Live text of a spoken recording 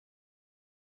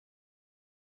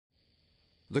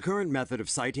The current method of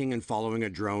sighting and following a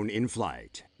drone in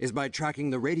flight is by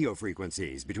tracking the radio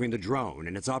frequencies between the drone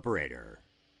and its operator.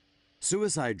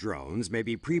 Suicide drones may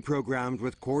be pre-programmed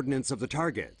with coordinates of the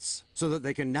targets so that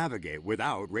they can navigate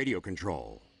without radio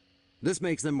control. This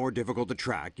makes them more difficult to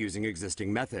track using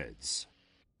existing methods.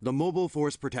 The Mobile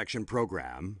Force Protection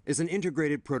Program is an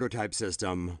integrated prototype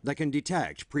system that can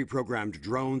detect pre-programmed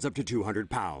drones up to 200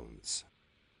 pounds.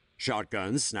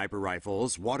 Shotguns, sniper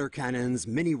rifles, water cannons,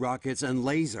 mini rockets, and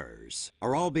lasers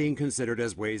are all being considered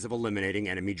as ways of eliminating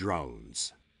enemy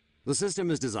drones. The system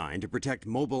is designed to protect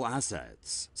mobile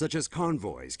assets, such as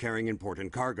convoys carrying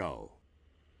important cargo.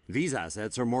 These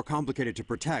assets are more complicated to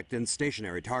protect than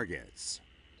stationary targets.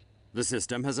 The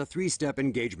system has a 3-step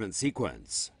engagement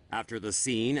sequence. After the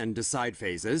scene and decide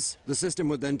phases, the system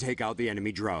would then take out the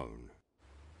enemy drone.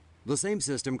 The same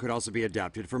system could also be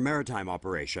adapted for maritime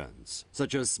operations,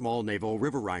 such as small naval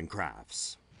riverine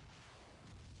crafts.